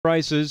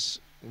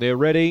Races, they're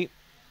ready,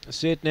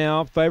 set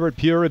now. Favourite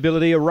Pure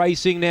Ability, a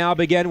racing now,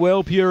 began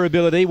well. Pure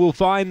Ability will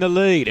find the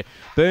lead,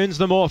 burns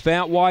them off.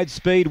 Out wide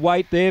speed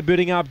weight there,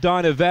 bidding up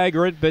Dinah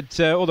Vagrant, but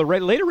the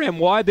lead around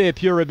wide there,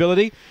 Pure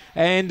Ability,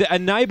 and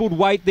enabled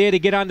weight there to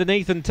get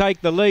underneath and take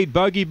the lead.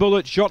 Bogey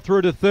Bullet shot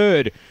through to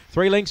third.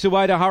 3 lengths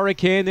away to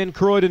Hurricane, then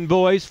Croydon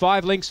Boys.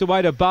 5 lengths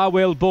away to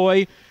Barwell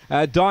Boy.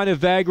 Dinah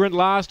Vagrant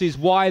last is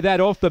why that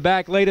off the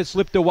back leader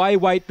slipped away.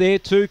 Weight there,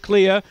 2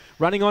 clear.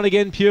 Running on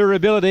again, Pure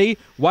Ability.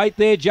 Weight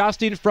there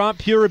just in front.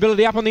 Pure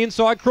Ability up on the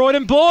inside.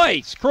 Croydon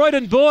Boys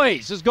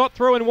has got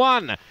through and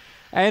won.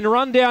 And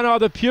run down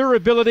either Pure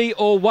Ability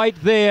or Weight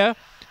there.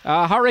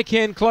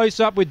 Hurricane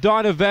close up with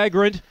Dinah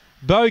Vagrant.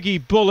 Bogey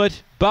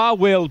Bullet,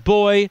 Barwell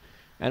Boy.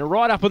 And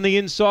right up on the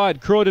inside,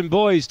 Croydon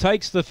Boys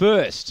takes the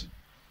first.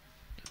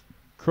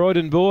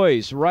 Croydon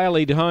Boys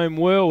rallied home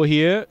well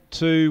here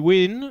to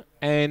win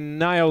and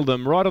nailed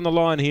them right on the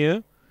line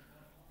here.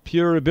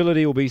 Pure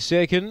Ability will be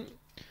second.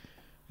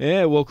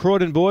 Yeah, well,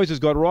 Croydon Boys has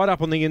got right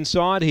up on the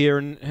inside here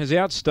and has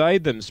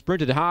outstayed them.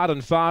 Sprinted hard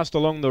and fast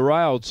along the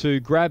rail to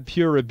grab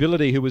Pure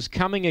Ability, who was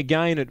coming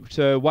again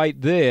at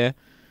weight there.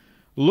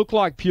 Looked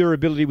like Pure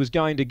Ability was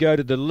going to go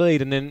to the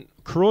lead, and then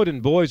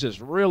Croydon Boys has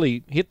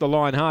really hit the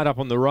line hard up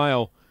on the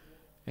rail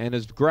and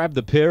has grabbed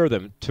the pair of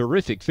them.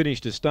 Terrific finish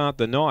to start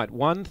the night.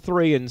 1,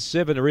 3 and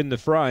 7 are in the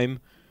frame.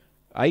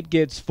 8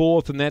 gets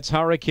fourth, and that's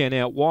Hurricane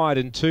out wide,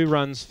 and 2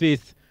 runs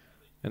fifth,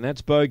 and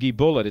that's Bogey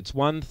Bullet. It's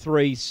 1,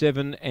 3,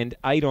 7 and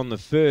 8 on the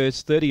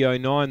first.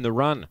 30.09 the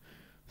run.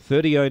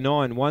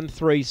 30.09, 1,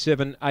 3,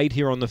 7, 8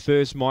 here on the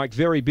first, Mike.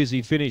 Very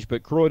busy finish,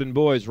 but Croydon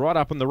Boys right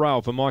up on the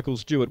rail for Michael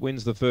Stewart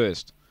wins the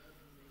first.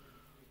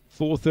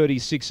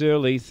 4.36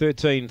 early,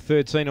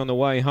 13.13 on the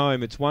way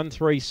home. It's 1,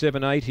 3,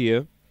 7, 8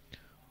 here.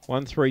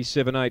 1, 3,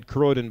 7, 8.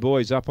 Croydon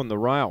Boys up on the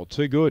rail.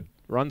 Too good.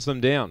 Runs them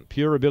down.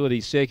 Pure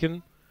Ability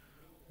second.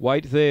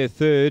 Weight there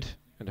third.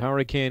 And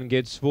Hurricane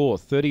gets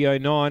fourth.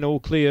 30.09. All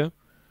clear.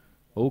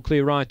 All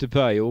clear right to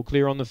pay. All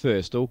clear on the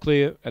first. All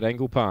clear at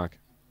Angle-Park.